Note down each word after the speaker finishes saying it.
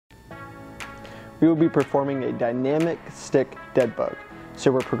we will be performing a dynamic stick dead bug.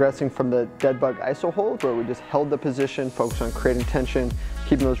 So we're progressing from the dead bug iso hold, where we just held the position, focused on creating tension,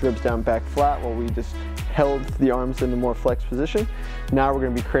 keeping those ribs down back flat while we just held the arms in the more flexed position. Now we're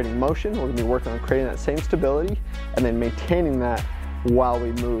going to be creating motion. We're going to be working on creating that same stability and then maintaining that while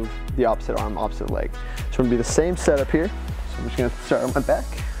we move the opposite arm, opposite leg. So we're going to be the same setup here. So I'm just going to start on my back.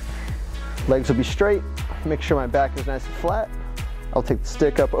 Legs will be straight. Make sure my back is nice and flat. I'll take the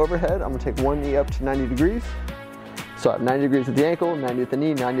stick up overhead. I'm going to take one knee up to 90 degrees. So I have 90 degrees at the ankle, 90 at the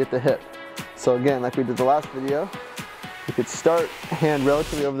knee, 90 at the hip. So again, like we did the last video, you could start hand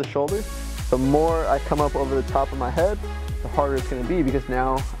relatively over the shoulder. The more I come up over the top of my head, the harder it's going to be because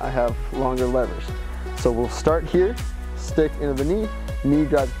now I have longer levers. So we'll start here, stick into the knee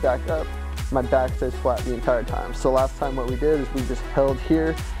drives back up, my back stays flat the entire time. So last time what we did is we just held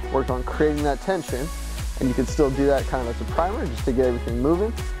here, worked on creating that tension, and you can still do that kind of as a primer just to get everything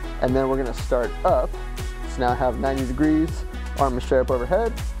moving. And then we're going to start up. So now I have 90 degrees, arm is straight up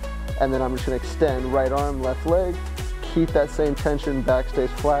overhead, and then I'm just going to extend right arm, left leg, keep that same tension, back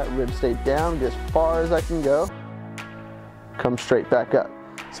stays flat, ribs stay down, get as far as I can go, come straight back up.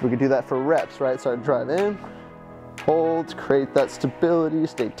 So we can do that for reps, right? So I drive in, hold, create that stability,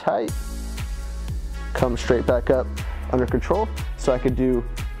 stay tight, come straight back up under control. So I could do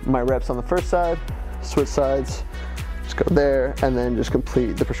my reps on the first side, switch sides, just go there, and then just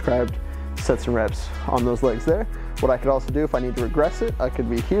complete the prescribed sets and reps on those legs there. What I could also do if I need to regress it, I could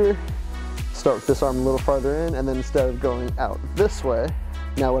be here, start with this arm a little farther in, and then instead of going out this way,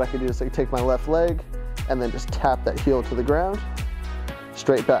 now what I could do is I could take my left leg and then just tap that heel to the ground,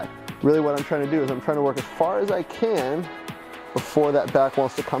 straight back. Really what I'm trying to do is I'm trying to work as far as I can before that back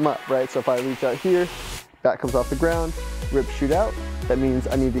wants to come up, right? So if I reach out here, back comes off the ground, ribs shoot out, that means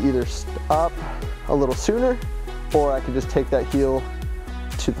I need to either stop a little sooner or I can just take that heel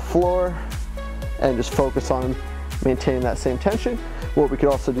to the floor and just focus on maintaining that same tension. What we could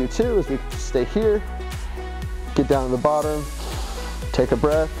also do too is we could just stay here, get down to the bottom, take a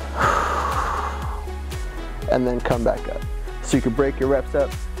breath, and then come back up. So you could break your reps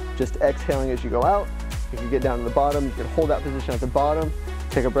up just exhaling as you go out. You can get down to the bottom, you can hold that position at the bottom,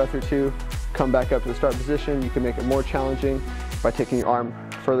 take a breath or two, come back up to the start position. You can make it more challenging by taking your arm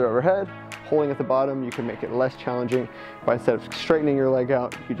further overhead. Holding at the bottom, you can make it less challenging by instead of straightening your leg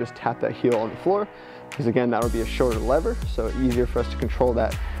out, you just tap that heel on the floor. Because again, that would be a shorter lever, so easier for us to control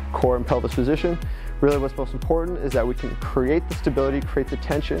that core and pelvis position. Really what's most important is that we can create the stability, create the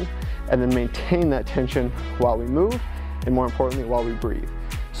tension, and then maintain that tension while we move, and more importantly, while we breathe.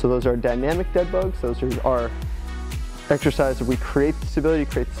 So those are dynamic dead bugs. Those are our exercises. We create the stability,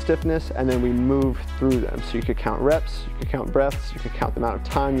 create the stiffness, and then we move through them. So you could count reps, you could count breaths, you could count the amount of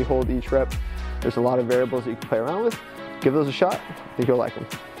time you hold each rep. There's a lot of variables that you can play around with. Give those a shot. I think you'll like them.